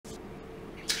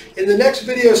In the next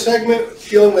video segment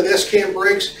dealing with S-Cam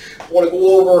brakes, I want to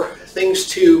go over things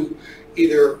to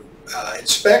either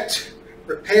inspect,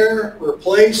 repair,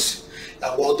 replace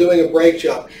while doing a brake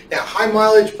job. Now, high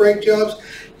mileage brake jobs,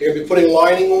 you're going to be putting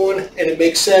lining on, and it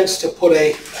makes sense to put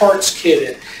a parts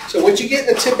kit in. So what you get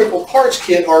in a typical parts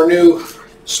kit are new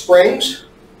springs,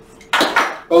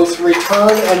 both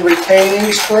return and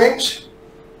retaining springs.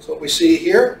 That's what we see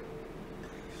here.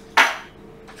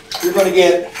 You're going to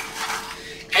get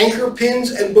anchor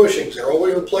pins and bushings. They're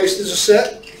always replaced as a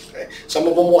set. Okay. Some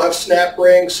of them will have snap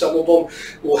rings, some of them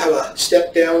will have a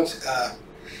step down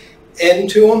end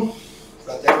to them.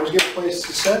 But they always get replaced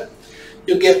as a set.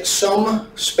 You'll get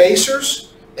some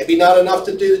spacers, maybe not enough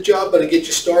to do the job, but to get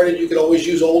you started, you can always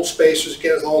use old spacers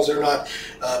again, as long as they're not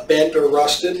bent or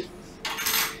rusted.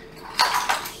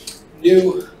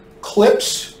 New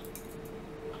clips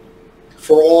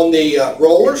for on the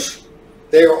rollers.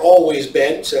 They are always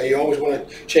bent, so you always want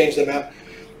to change them out.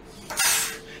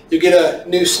 You get a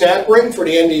new snap ring for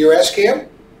the end of your S-Cam.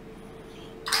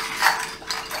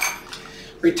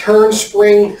 Return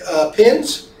spring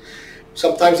pins.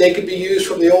 Sometimes they could be used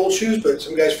from the old shoes, but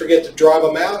some guys forget to drive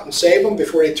them out and save them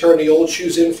before they turn the old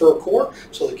shoes in for a core.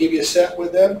 So they'll give you a set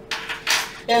with them.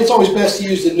 And it's always best to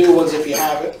use the new ones if you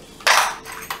have it.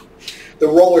 The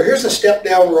roller, here's the step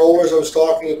down rollers I was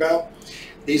talking about.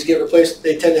 These get replaced.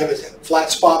 They tend to have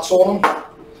flat spots on them.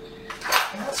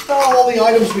 And that's about all the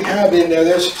items we have in there.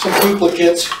 There's some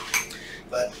duplicates,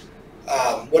 but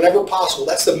whenever possible,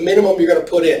 that's the minimum you're going to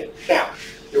put in. Now,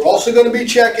 you're also going to be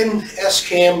checking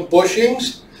S-Cam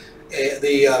bushings,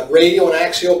 the radial and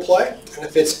axial play, and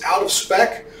if it's out of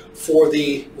spec for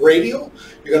the radial,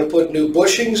 you're going to put new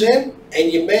bushings in,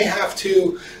 and you may have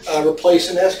to replace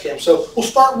an S-Cam. So we'll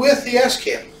start with the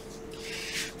S-Cam.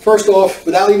 First off,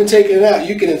 without even taking it out,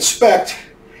 you can inspect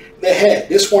the head.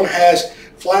 This one has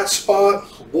flat spot,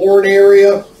 worn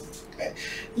area. Okay.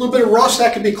 A little bit of rust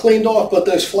that can be cleaned off, but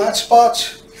those flat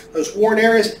spots, those worn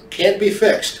areas, can't be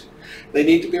fixed. They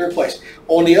need to be replaced.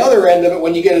 On the other end of it,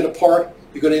 when you get it apart,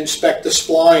 you're going to inspect the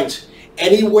splines.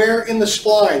 Anywhere in the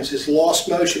splines is lost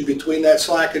motion between that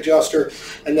slack adjuster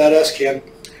and that S-Cam.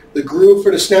 The groove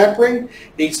for the snap ring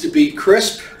needs to be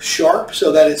crisp, sharp,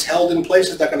 so that it's held in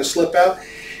place. It's not going to slip out.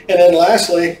 And then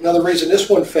lastly, another reason this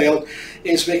one failed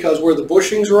is because where the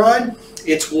bushings ride,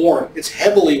 it's worn. It's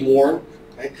heavily worn.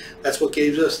 Okay? That's what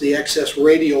gives us the excess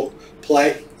radial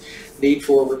play, need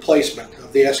for replacement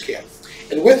of the S-Cam.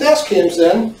 And with S-Cams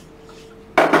then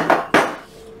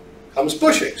comes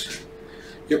bushings.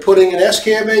 You're putting an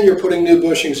S-Cam in, you're putting new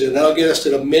bushings in. That'll get us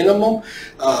to the minimum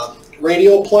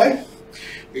radial play.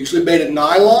 They're usually made of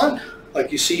nylon,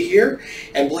 like you see here.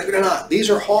 And believe it or not, these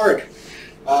are hard.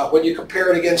 When you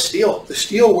compare it against steel, the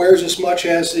steel wears as much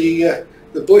as the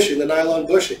bushing, the nylon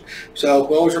bushing. So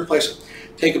we always replace them.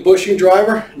 Take a bushing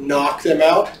driver, knock them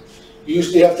out. You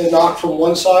usually have to knock from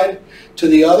one side to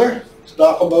the other to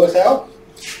knock them both out.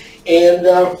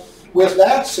 And with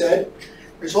that said,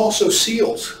 there's also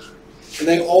seals, and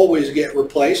they always get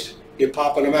replaced. You're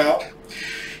popping them out.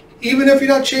 Even if you're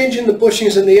not changing the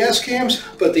bushings in the S-Cams,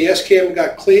 but the S-Cam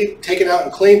got taken out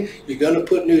and cleaned, you're going to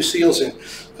put new seals in,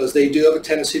 because they do have a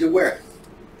tendency to wear.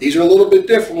 These are a little bit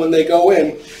different when they go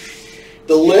in.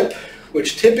 The lip,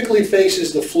 which typically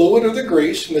faces the fluid or the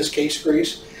grease, in this case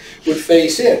grease, would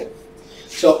face in.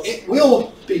 So it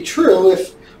will be true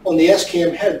if on the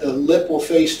S-Cam head the lip will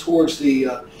face towards the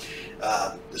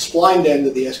splined end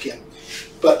of the S-Cam.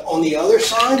 But on the other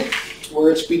side,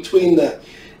 where it's between the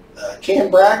cam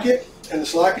bracket and the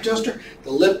slack adjuster, the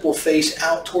lip will face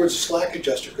out towards the slack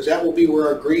adjuster, because that will be where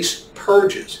our grease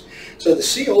purges. So the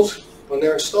seals, when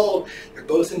they're installed, they're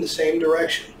both in the same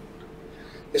direction.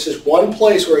 This is one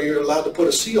place where you're allowed to put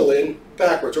a seal in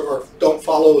backwards, or don't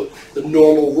follow the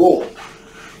normal rule.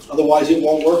 Otherwise it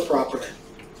won't work properly.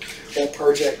 It won't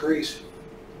purge that grease.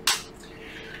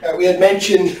 Now, we had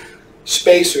mentioned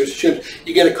spacers. Should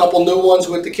you get a couple new ones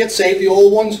with the kit, save the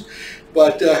old ones.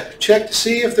 But check to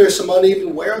see if there's some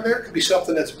uneven wear there. It could be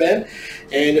something that's bent.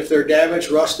 And if they're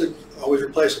damaged, rusted, always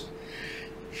replace them.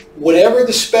 Whatever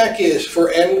the spec is for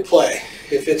end play,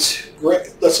 if it's,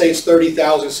 let's say it's 30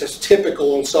 thousandths, that's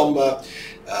typical on some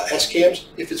S-Cams.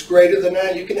 If it's greater than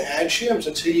that, you can add shims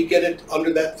until you get it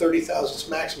under that 30 thousandths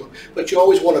maximum. But you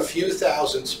always want a few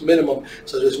thousandths minimum,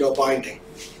 so there's no binding.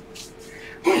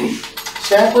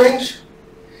 Snap rings,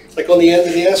 like on the end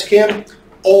of the S-Cam,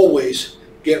 always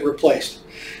get replaced.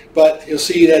 But you'll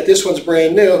see that this one's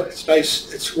brand new. It's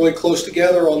nice. It's really close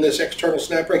together on this external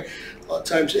snap ring. A lot of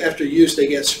times after use they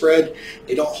get spread.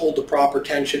 They don't hold the proper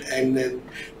tension, and then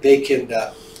they can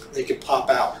pop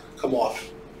out, come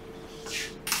off.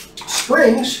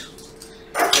 Springs,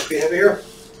 like we have here,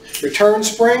 return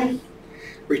spring,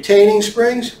 retaining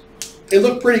springs, they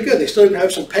look pretty good. They still even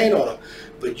have some paint on them.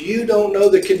 But you don't know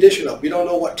the condition of them. You don't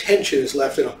know what tension is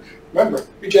left in them. Remember,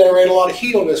 we generate a lot of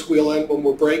heat on this wheel end when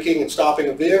we're braking and stopping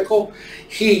a vehicle.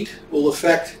 Heat will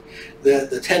affect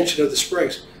the tension of the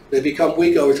springs. They become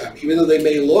weak over time. Even though they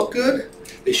may look good,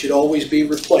 they should always be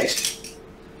replaced.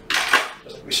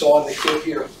 As we saw in the kit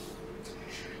here.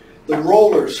 The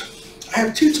rollers. I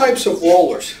have two types of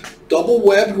rollers. Double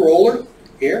webbed roller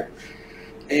here,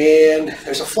 and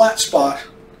there's a flat spot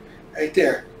right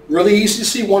there. Really easy to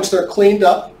see once they're cleaned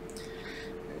up.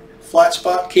 Flat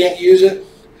spot, can't use it.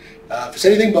 If it's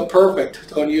anything but perfect,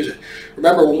 don't use it.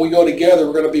 Remember, when we go together,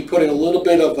 we're going to be putting a little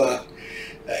bit of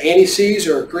anti-seize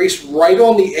or grease right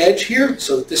on the edge here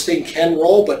so that this thing can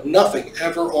roll, but nothing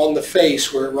ever on the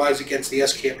face where it rides against the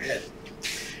S-cam head.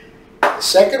 The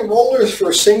second roller is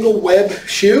for a single web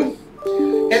shoe.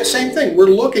 And same thing, we're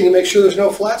looking to make sure there's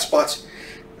no flat spots.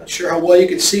 Not sure how well you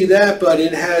can see that, but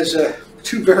it has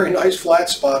two very nice flat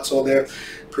spots on there.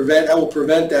 That will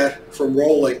prevent that from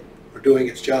rolling or doing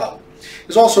its job.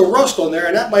 There's also rust on there,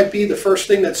 and that might be the first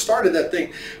thing that started that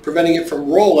thing, preventing it from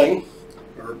rolling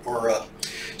or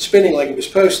spinning like it was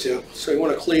supposed to. So you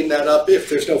want to clean that up if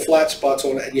there's no flat spots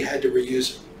on it and you had to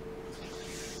reuse it.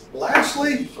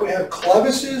 Lastly, we have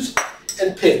clevises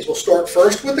and pins. We'll start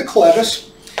first with the clevis.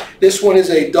 This one is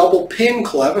a double pin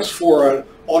clevis for an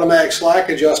automatic slack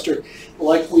adjuster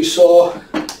like we saw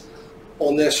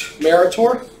on this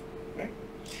Meritor.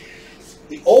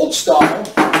 The old style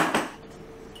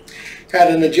had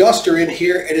an adjuster in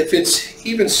here, and if it's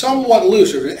even somewhat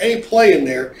loose, or if there's any play in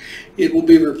there, it will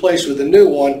be replaced with a new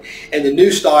one. And the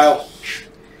new style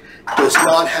does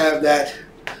not have that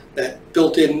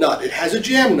built-in nut. It has a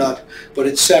jam nut, but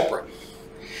it's separate.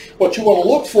 What you want to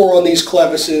look for on these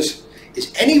clevises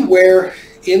is anywhere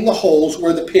in the holes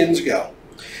where the pins go.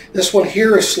 This one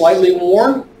here is slightly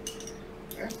worn.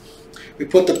 We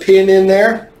put the pin in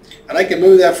there, and I can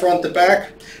move that front to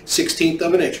back 1/16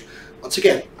 of an inch. Once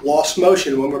again, lost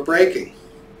motion when we're braking.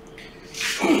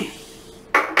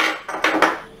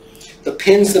 The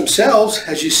pins themselves,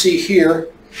 as you see here,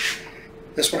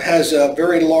 this one has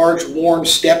very large worn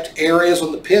stepped areas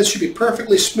on the pins. Should be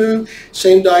perfectly smooth,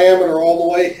 same diameter all the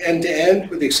way end to end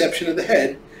with the exception of the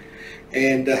head,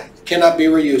 and cannot be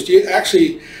reused.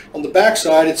 Actually, on the back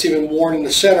side it's even worn in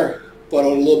the center, but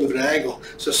on a little bit of an angle.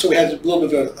 So we had a little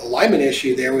bit of an alignment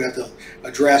issue there we have to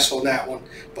address on that one,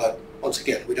 but once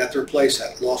again, we'd have to replace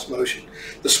that, lost motion.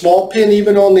 The small pin,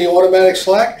 even on the automatic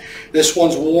slack, this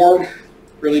one's worn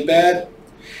really bad.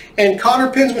 And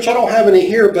cotter pins, which I don't have any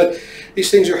here, but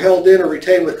these things are held in or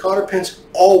retained with cotter pins.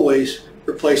 Always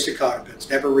replace the cotter pins,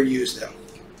 never reuse them.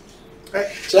 Right?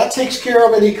 So that takes care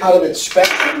of any kind of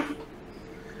inspection.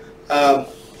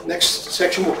 Next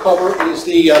section we'll cover is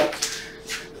the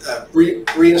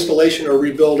reinstallation or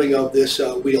rebuilding of this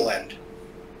wheel end.